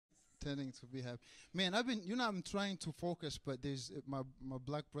pretending to be happy. Man, I'm trying to focus, but there's my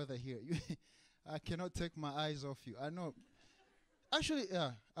black brother here. I cannot take my eyes off you. I know. Actually,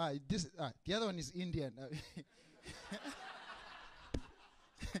 the other one is Indian.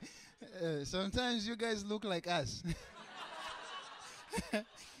 Sometimes you guys look like us.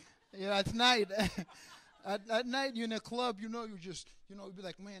 At night, at night you're in a club, you just, you'll be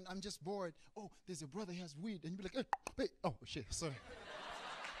like, man, I'm just bored. Oh, there's a brother, he has weed. And you'll be like, hey, oh, shit, sorry.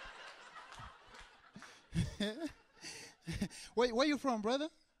 Where you from, brother?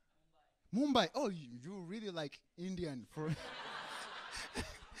 Mumbai. Oh, you really like Indian.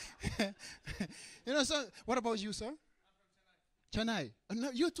 So what about you, sir? Chennai.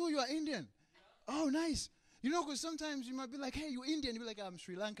 No, you too, you are Indian. Oh, nice. Because sometimes you might be like, hey, you Indian. You'll be like, I'm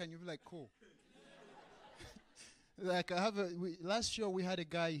Sri Lankan. You'll be like, cool. Like, last show we had a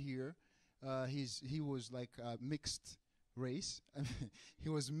guy here. He was like mixed race. He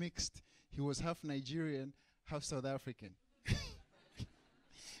was mixed. He was half Nigerian, half South African.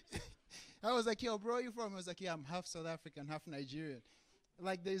 I was like, yo, bro, where you from? I was like, yeah, I'm half South African, half Nigerian.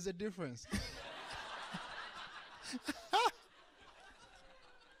 Like, there's a difference.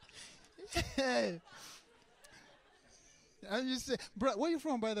 And you say, bro, where you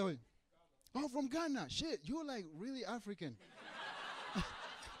from, by the way? Oh, from Ghana. Shit, you're like really African.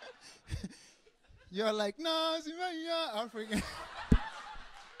 You're like, no, you're African.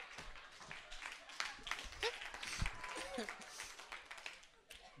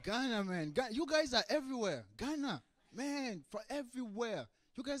 Ghana, man. You guys are everywhere. Ghana, man, for everywhere.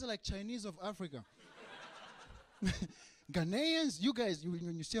 You guys are like Chinese of Africa. Ghanaians, you guys,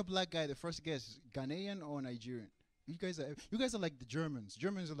 when you see a black guy, the first guess is Ghanaian or Nigerian. You guys are like the Germans.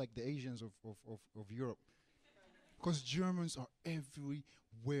 Germans are like the Asians of Europe. Because Germans are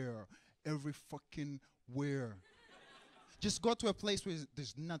everywhere. Every fucking where. Just go to a place where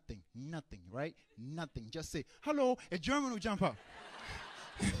there's nothing, right? Nothing. Just say, hello, a German will jump up.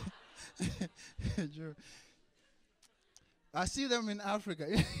 I see them in Africa.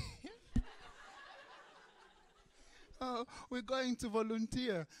 Oh, we're going to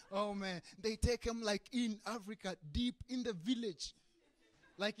volunteer. Oh, man. They take them like in Africa, deep in the village.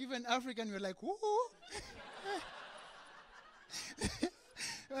 Like even African, you're like, whoo.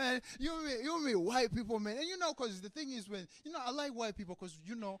 Man, you mean white people, man. And because the thing is when, I like white people because,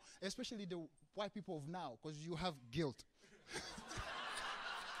 especially the white people of now, because you have guilt.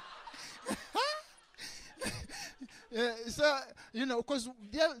 Yeah, so, because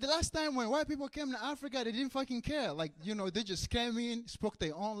the last time when white people came to Africa, they didn't fucking care. Like, they just came in, spoke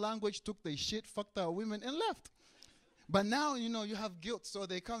their own language, took their shit, fucked our women, and left. But now, you have guilt, so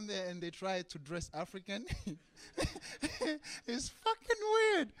they come there and they try to dress African. It's fucking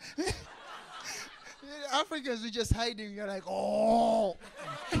weird. Africans are just hiding. You're like, oh.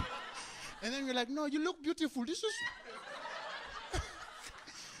 And then you're like, no, you look beautiful. This is...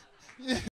 Yeah.